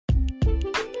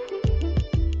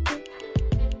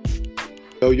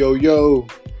Yo,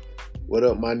 what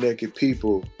up, my naked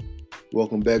people?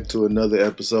 Welcome back to another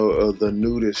episode of the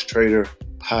Nudist Trader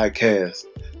Podcast.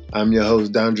 I'm your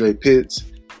host, Dondre Pitts,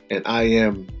 and I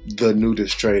am the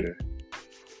Nudist Trader.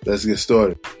 Let's get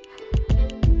started.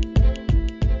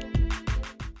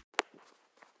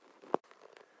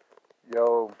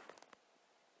 Yo,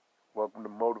 welcome to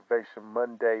Motivation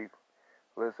Monday.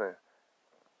 Listen,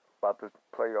 about to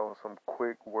play on some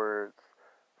quick words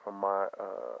from my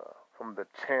from the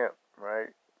champ, right?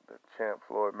 The champ,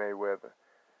 Floyd Mayweather.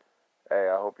 Hey,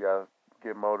 I hope y'all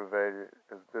get motivated,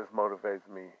 as this motivates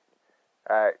me.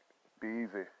 Alright, be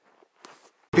easy.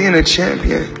 Being a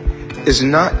champion is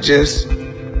not just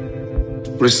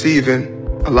receiving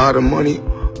a lot of money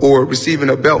or receiving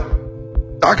a belt.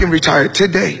 I can retire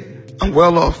today. I'm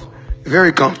well off,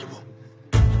 very comfortable.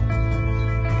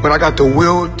 But I got the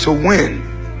will to win.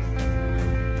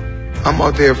 I'm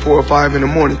out there at 4 or 5 in the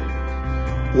morning,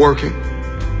 working,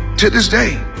 to this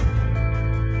day.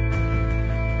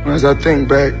 As I think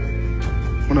back,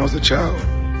 when I was a child,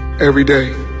 every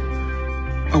day,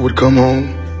 I would come home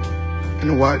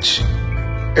and watch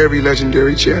every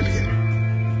legendary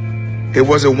champion. It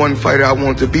wasn't one fighter I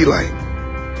wanted to be like.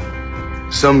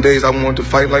 Some days I wanted to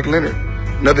fight like Leonard.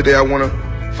 Another day I want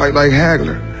to fight like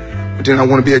Hagler. But then I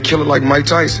want to be a killer like Mike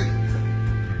Tyson.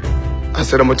 I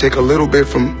said I'm going to take a little bit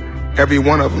from every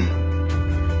one of them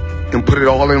and put it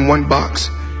all in one box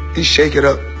and shake it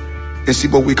up and see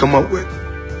what we come up with.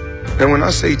 And when I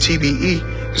say TBE,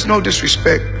 it's no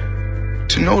disrespect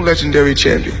to no legendary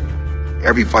champion.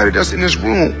 Every fighter that's in this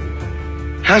room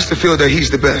has to feel that he's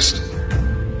the best.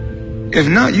 If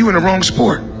not, you in the wrong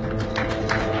sport.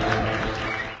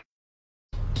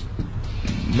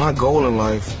 My goal in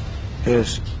life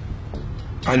is,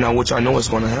 I know is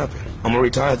going to happen. I'm going to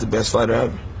retire as the best fighter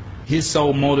ever. His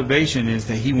sole motivation is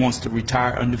that he wants to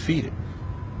retire undefeated.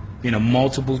 Being a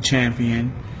multiple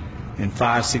champion in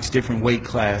 5, 6 different weight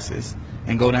classes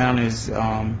and go down as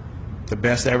the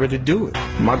best ever to do it.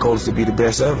 My goal is to be the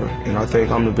best ever, and I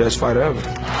think I'm the best fighter ever.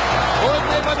 Floyd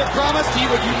Mayweather promised he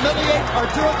would humiliate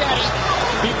Arturo Gatti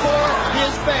before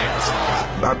his fans.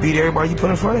 I beat everybody you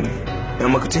put in front of me, and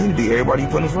I'm going to continue to beat everybody you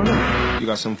put in front of me. You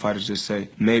got some fighters that say,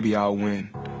 maybe I'll win.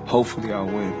 Hopefully I'll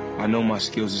win. I know my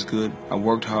skills is good. I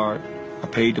worked hard. I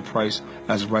paid the price.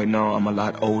 As of right now, I'm a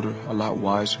lot older, a lot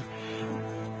wiser.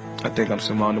 I think I'm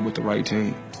surrounded with the right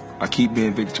team. I keep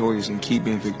being victorious, and keep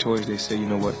being victorious, they say, you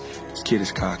know what, this kid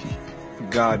is cocky.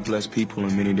 God bless people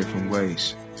in many different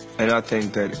ways. And I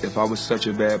think that if I was such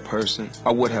a bad person,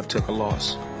 I would have took a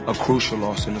loss, a crucial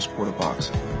loss in the sport of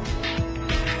boxing.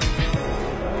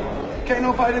 Can't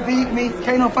no fighter beat me,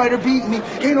 can't no fighter beat me,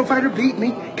 can't no fighter beat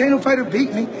me, can't no fighter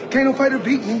beat me, can't no fighter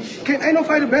beat me, ain't no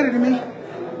fighter better than me.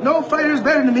 No fighter is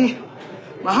better than me.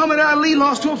 Muhammad Ali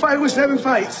lost to a fighter with 7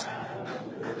 fights.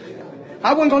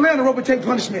 I wasn't gonna lay on the rope and take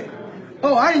punishment.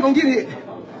 Oh, I ain't gonna get hit.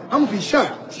 I'm gonna be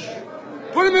shot.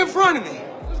 Put him in front of me.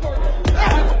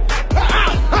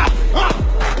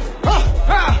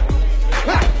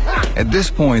 At this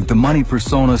point, the money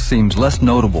persona seems less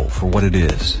notable for what it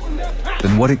is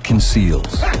than what it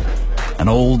conceals. An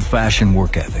old-fashioned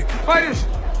work ethic.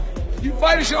 You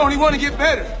fighters should only want to get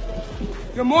better.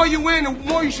 The more you win, the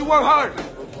more you should work harder.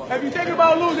 If you think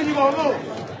about losing, you're gonna lose.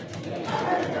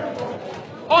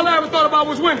 All I ever thought about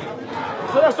was winning.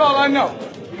 So that's all I know.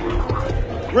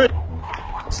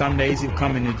 Some days he'll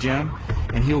come in the gym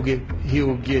and he'll get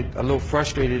a little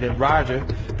frustrated at Roger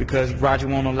because Roger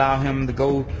won't allow him to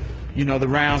go, the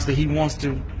rounds that he wants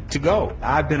to go.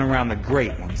 I've been around the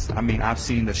great ones. I mean, I've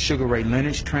seen the Sugar Ray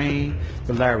Leonard train,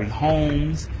 the Larry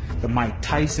Holmes, the Mike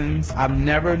Tysons. I've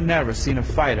never seen a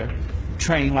fighter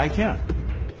train like him.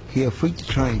 He a freak to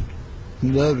train.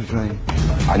 He loves to train.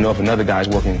 I know if another guy's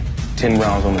working 10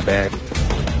 rounds on the bag,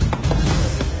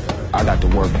 I got to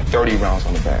work 30 rounds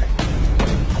on the bag.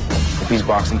 If he's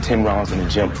boxing 10 rounds in the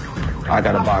gym, I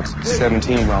got to box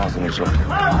 17 rounds in the gym.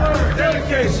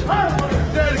 Dedication.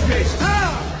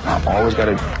 I always got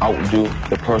to outdo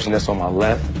the person that's on my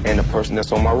left and the person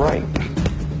that's on my right.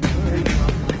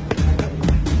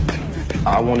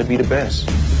 I want to be the best.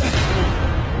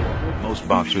 Most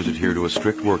boxers adhere to a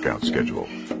strict workout schedule.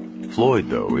 Floyd,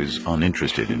 though, is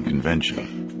uninterested in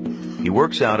convention. He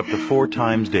works out up to 4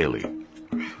 times daily.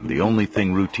 The only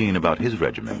thing routine about his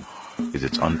regimen is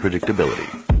its unpredictability.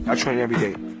 I train every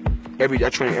day. I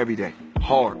train every day.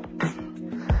 Hard.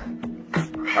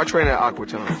 I train at Aqua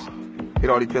Times. It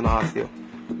all depends on how I feel.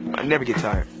 I never get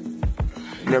tired.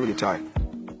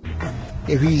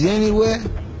 If he's anywhere,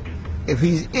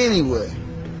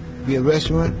 be a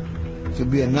restaurant, could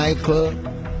be a nightclub,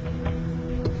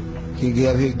 he'll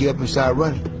get up and start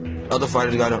running. Other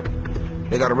fighters got a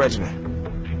regimen.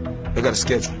 They got a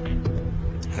schedule.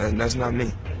 And that's not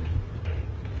me.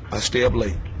 I stay up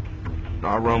late.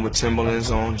 I run with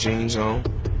Timberlands on, jeans on,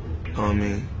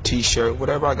 t-shirt,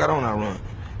 whatever I got on, I run.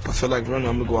 If I feel like running,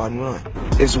 I'm gonna go out and run.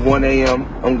 It's 1 a.m.,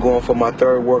 I'm going for my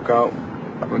third workout.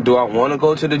 Do I wanna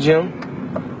go to the gym?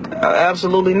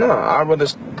 Absolutely not. I'd rather,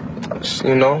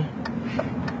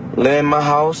 lay in my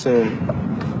house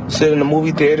and sit in the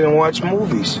movie theater and watch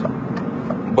movies.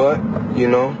 But,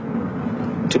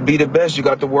 to be the best, you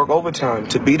got to work overtime.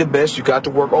 To be the best, you got to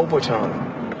work overtime.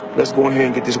 Let's go ahead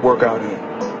and get this workout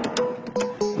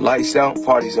in. Lights out,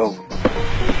 party's over.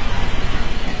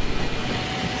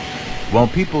 While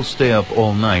people stay up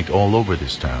all night all over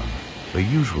this town, they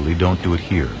usually don't do it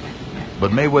here.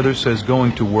 But Mayweather says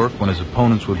going to work when his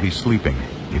opponents would be sleeping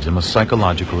gives him a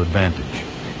psychological advantage.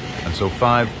 And so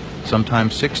 5,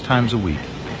 sometimes 6 times a week,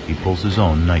 he pulls his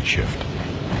own night shift.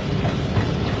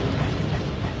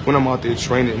 When I'm out there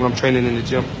training, when I'm training in the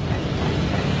gym,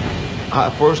 at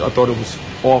first I thought it was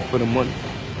all for the money.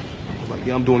 I was like,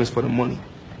 yeah, I'm doing this for the money.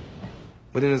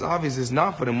 But then it's obvious it's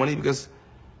not for the money because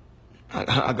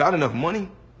I got enough money.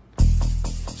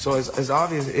 So it's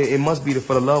obvious it must be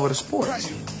for the love of the sport.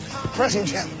 Pressing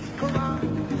jam.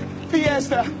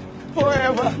 Fiesta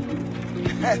forever.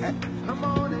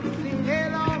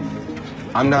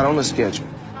 I'm not on a schedule.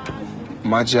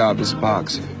 My job is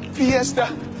boxing. Fiesta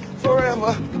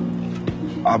forever.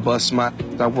 I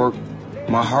work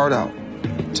my heart out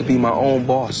to be my own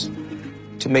boss,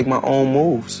 to make my own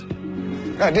moves.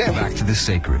 God damn. Back to the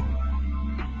sacred.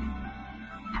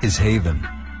 His haven.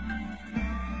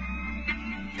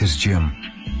 His gym.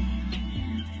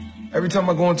 Every time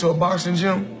I go into a boxing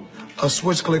gym, a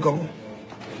switch click on.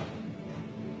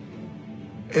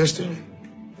 Instantly.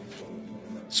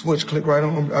 Switch click right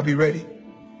on, I'll be ready.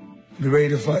 Be ready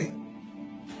to fight.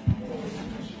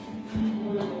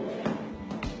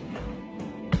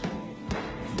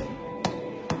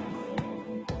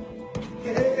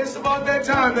 It's about that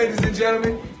time, ladies and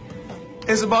gentlemen.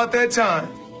 It's about that time.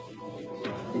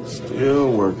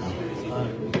 Still working.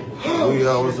 3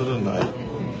 hours of the night.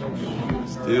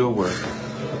 Still working.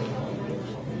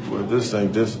 Well, this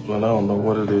ain't discipline. I don't know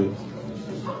what it is.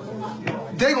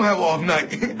 They gonna have an off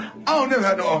night. I don't never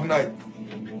have no off night.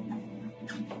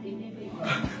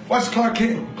 Watch Clark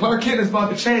Kent. Clark Kent is about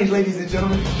to change, ladies and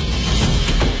gentlemen.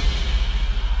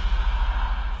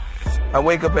 I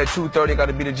wake up at 2:30,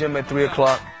 gotta be at the gym at 3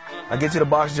 o'clock. I get to the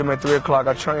boxing gym at 3 o'clock.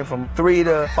 I train from 3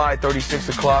 to 5:30, 6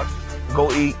 o'clock.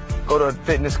 Go eat, go to a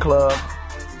fitness club,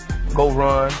 go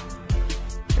run,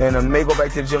 and I may go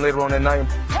back to the gym later on that night.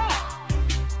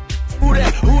 Who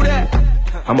that? Who that?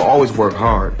 I'ma always work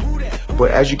hard,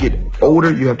 but as you get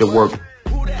older, you have to work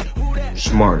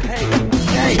smarter.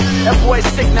 Hey, that boy's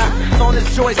sick now. It's on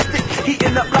his joystick,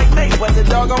 heating up like Mayweather,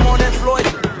 dog. I'm on that Floyd.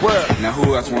 Word. Now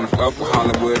who else wanna fuck with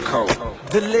Hollywood Cole?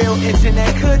 The little engine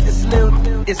that could, this little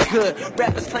is good.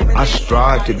 Rappers claiming I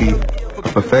strive to be a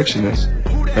perfectionist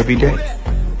every day.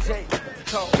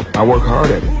 I work hard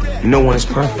at it. No one is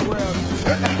perfect.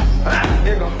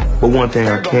 But one thing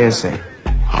I can say,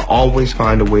 I always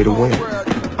find a way to win.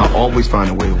 I always find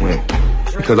a way to win.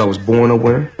 Because I was born a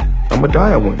winner, I'm gonna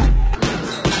die a winner.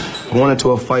 Going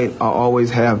into a fight, I always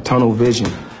have tunnel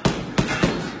vision.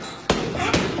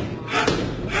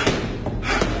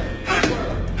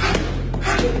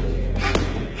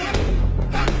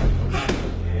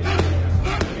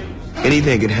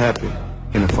 Anything can happen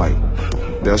in a fight.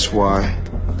 That's why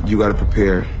you gotta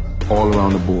prepare all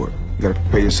around the board. You gotta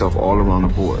prepare yourself all around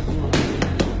the board.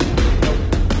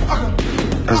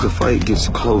 As the fight gets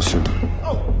closer,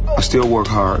 I still work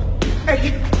hard.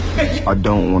 I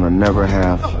don't want to never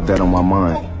have that on my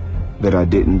mind, that I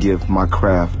didn't give my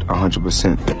craft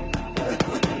 100%.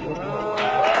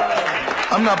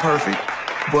 I'm not perfect,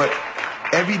 but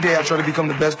every day I try to become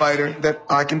the best fighter that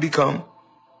I can become.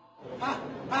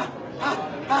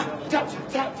 Top to the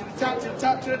top, to the top, to the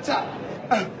top, to the top.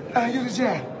 Use the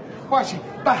jab. Watch it.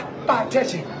 Bop,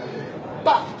 touch it.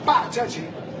 Bop, touch it.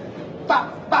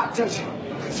 Bop, touch it.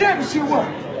 Championship work.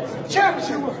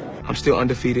 Championship work. I'm still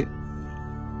undefeated.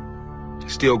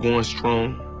 Still going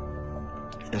strong.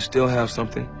 And still have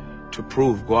something to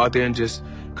prove. Go out there and just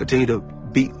continue to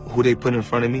beat who they put in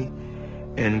front of me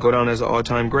and go down as an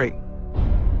all-time great.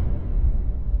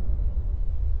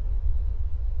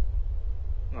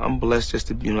 I'm blessed just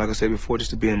to be, like I said before, just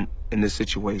to be in this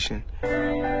situation.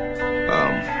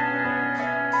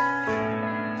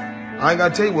 I ain't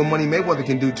gotta tell you what Money Mayweather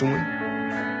can do to me.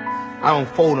 I don't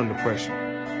fold under pressure.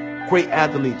 Great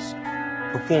athletes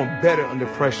perform better under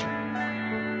pressure.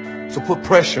 So put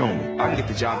pressure on me. I can get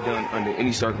the job done under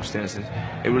any circumstances.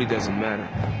 It really doesn't matter.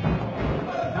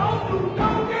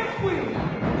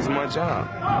 This is my job.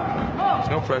 There's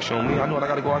no pressure on me. I know what I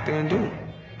got to go out there and do.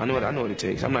 I know what it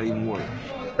takes. I'm not even worried.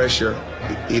 Pressure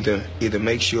either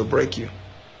makes you or break you.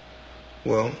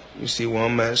 Well, you see where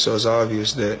I'm at, so it's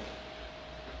obvious that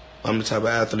I'm the type of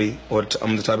athlete or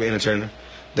I'm the type of entertainer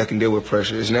that can deal with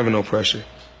pressure. There's never no pressure.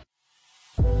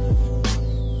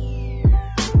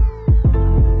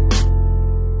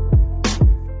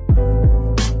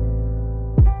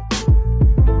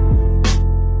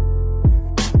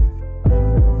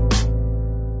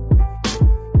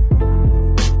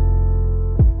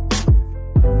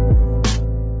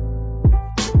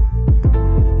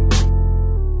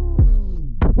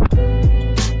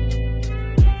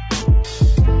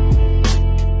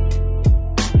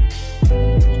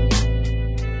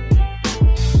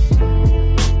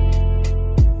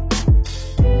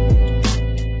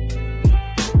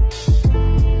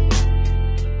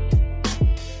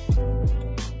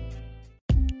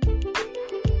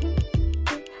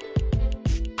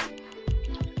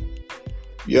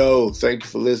 Yo, thank you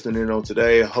for listening on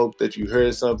today. I hope that you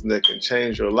heard something that can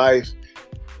change your life.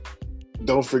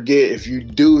 Don't forget, if you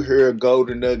do hear a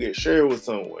golden nugget, share it with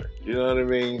someone. You know what I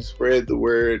mean? Spread the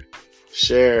word,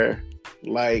 share,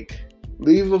 like,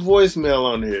 leave a voicemail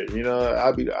on here. You know,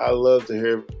 I love to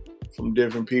hear from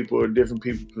different people or different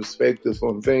people's perspectives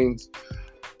on things.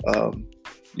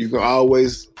 You can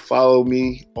always follow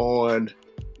me on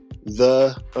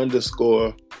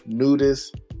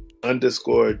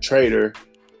 _nudist_trader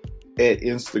at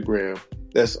Instagram.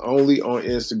 That's only on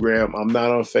Instagram. I'm not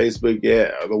on Facebook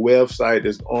yet. The website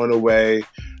is on the way.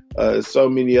 So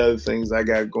many other things I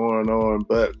got going on,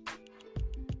 but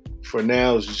for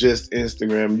now it's just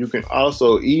Instagram. You can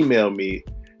also email me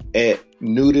at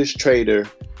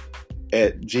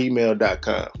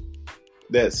nudisttrader@gmail.com.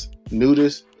 That's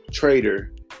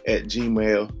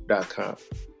nudisttrader@gmail.com.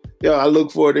 Yo, I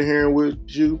look forward to hearing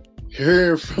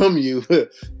from you.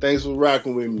 Thanks for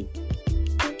rocking with me.